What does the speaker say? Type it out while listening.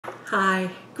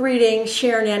Hi, greetings,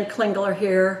 Sharon Ann Klingler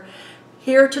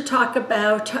here to talk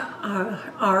about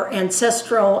our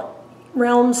ancestral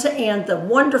realms and the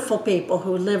wonderful people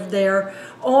who live there,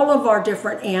 all of our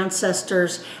different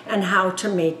ancestors and how to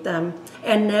meet them.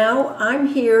 And now I'm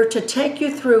here to take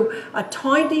you through a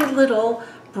tiny little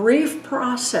brief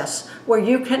process where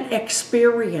you can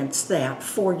experience that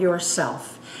for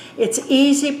yourself. It's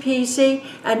easy peasy,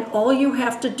 and all you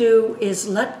have to do is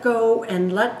let go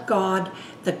and let God,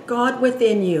 the God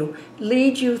within you,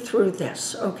 lead you through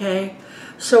this, okay?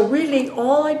 So really,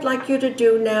 all I'd like you to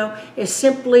do now is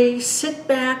simply sit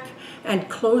back and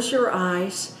close your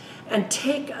eyes and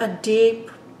take a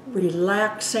deep,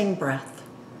 relaxing breath.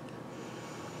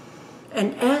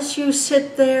 And as you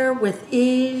sit there with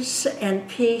ease and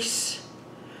peace,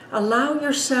 allow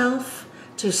yourself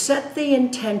to set the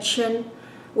intention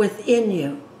within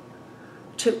you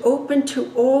to open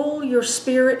to all your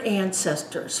spirit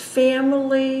ancestors,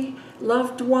 family,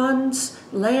 loved ones,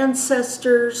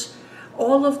 ancestors,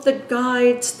 all of the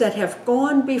guides that have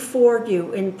gone before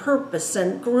you in purpose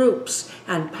and groups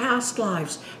and past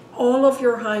lives, all of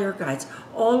your higher guides,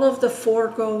 all of the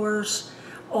foregoers,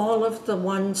 all of the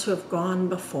ones who have gone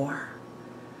before.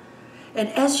 And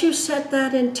as you set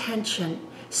that intention,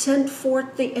 send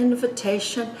forth the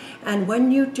invitation, and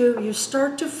when you do, you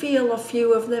start to feel a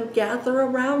few of them gather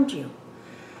around you.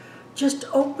 Just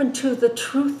open to the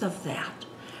truth of that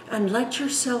and let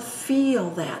yourself feel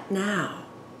that now.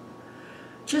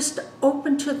 Just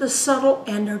open to the subtle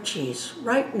energies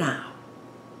right now.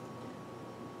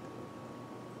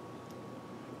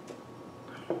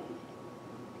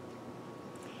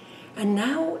 And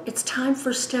now it's time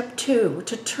for step 2,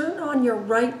 to turn on your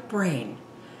right brain,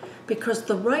 because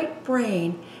the right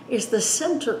brain is the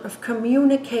center of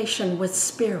communication with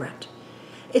spirit.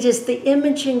 It is the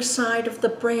imaging side of the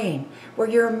brain where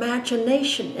your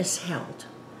imagination is held.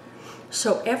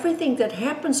 So everything that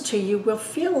happens to you will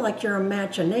feel like your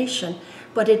imagination,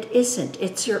 but it isn't.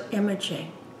 It's your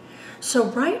imaging. So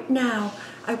right now,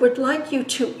 I would like you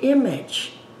to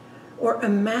image or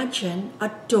imagine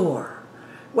a door.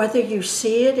 Whether you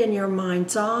see it in your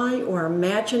mind's eye or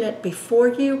imagine it before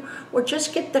you, or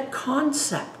just get the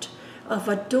concept of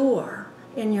a door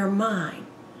in your mind.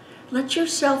 Let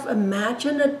yourself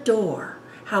imagine a door,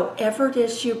 however it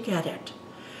is you get it,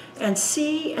 and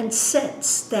see and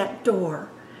sense that door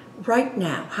right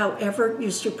now, however it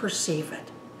is you perceive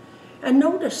it. And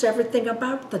notice everything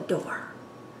about the door,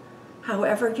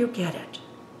 however you get it.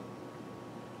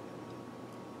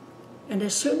 And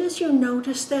as soon as you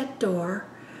notice that door,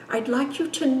 I'd like you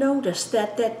to notice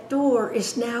that that door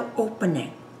is now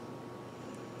opening.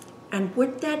 And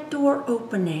with that door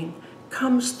opening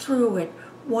comes through it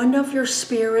one of your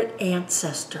spirit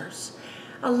ancestors.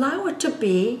 Allow it to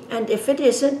be, and if it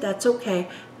isn't, that's okay.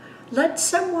 Let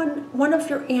one of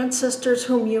your ancestors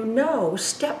whom you know,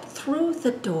 step through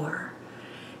the door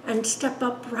and step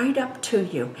right up to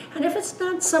you. And if it's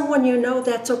not someone you know,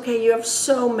 that's okay. You have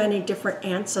so many different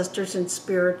ancestors in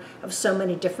spirit of so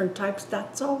many different types.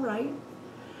 That's all right.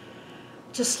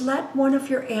 Just let one of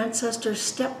your ancestors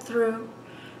step through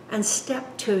and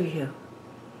step to you.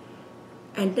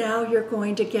 And now you're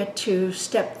going to get to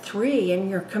step 3 in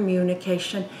your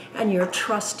communication, and you're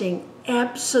trusting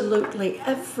absolutely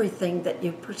everything that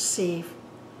you perceive.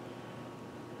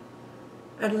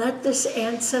 And let this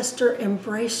ancestor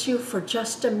embrace you for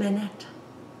just a minute.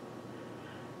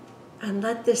 And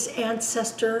let this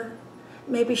ancestor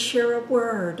maybe share a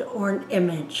word or an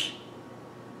image.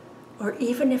 Or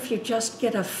even if you just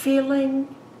get a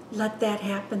feeling, let that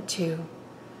happen too.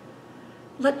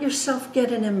 Let yourself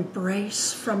get an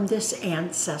embrace from this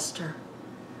ancestor.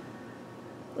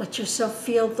 Let yourself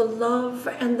feel the love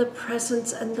and the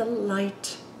presence and the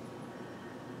light.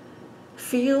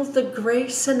 Feel the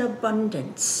grace and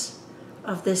abundance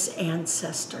of this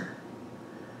ancestor.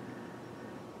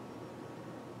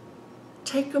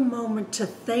 Take a moment to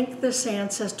thank this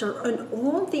ancestor and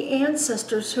all the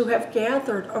ancestors who have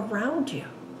gathered around you.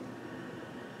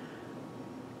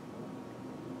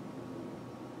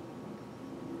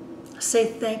 Say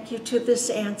thank you to this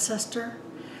ancestor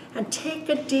and take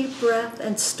a deep breath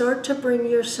and start to bring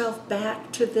yourself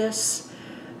back to this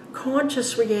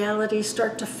conscious reality.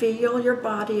 Start to feel your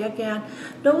body again.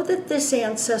 Know that this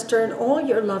ancestor and all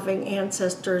your loving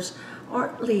ancestors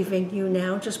aren't leaving you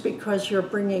now just because you're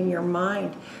bringing your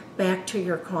mind back to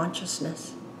your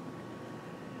consciousness.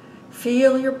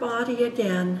 Feel your body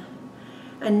again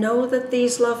and know that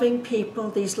these loving people,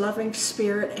 these loving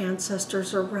spirit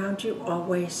ancestors are around you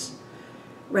always,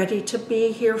 ready to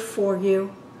be here for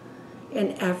you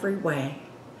in every way.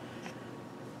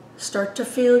 Start to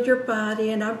feel your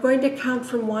body, and I'm going to count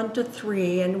from 1 to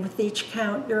 3, and with each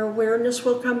count, your awareness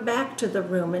will come back to the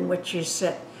room in which you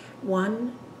sit.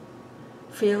 1,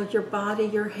 feel your body,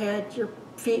 your head, your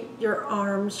feet, your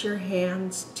arms, your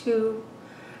hands. 2,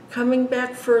 coming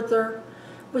back further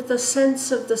with a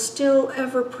sense of the still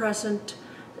ever-present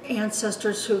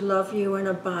ancestors who love you and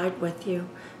abide with you.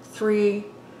 3,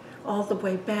 all the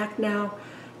way back now,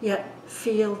 yet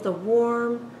feel the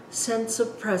warm sense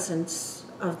of presence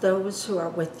of those who are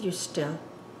with you still.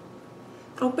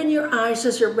 Open your eyes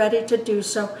as you're ready to do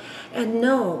so, and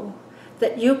know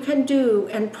that you can do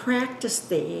and practice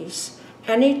these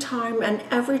anytime and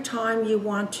every time you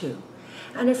want to.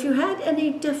 And if you had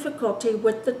any difficulty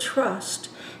with the trust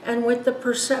and with the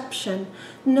perception,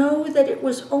 know that it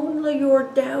was only your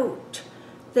doubt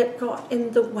that got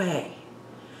in the way.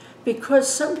 Because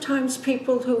sometimes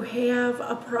people who have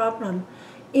a problem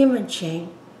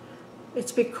imaging,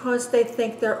 it's because they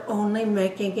think they're only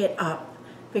making it up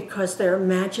because their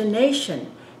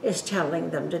imagination is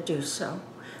telling them to do so.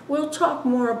 We'll talk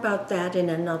more about that in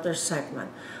another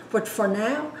segment. But for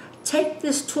now, take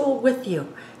this tool with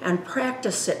you and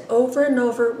practice it over and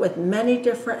over with many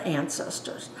different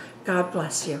ancestors. God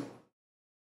bless you.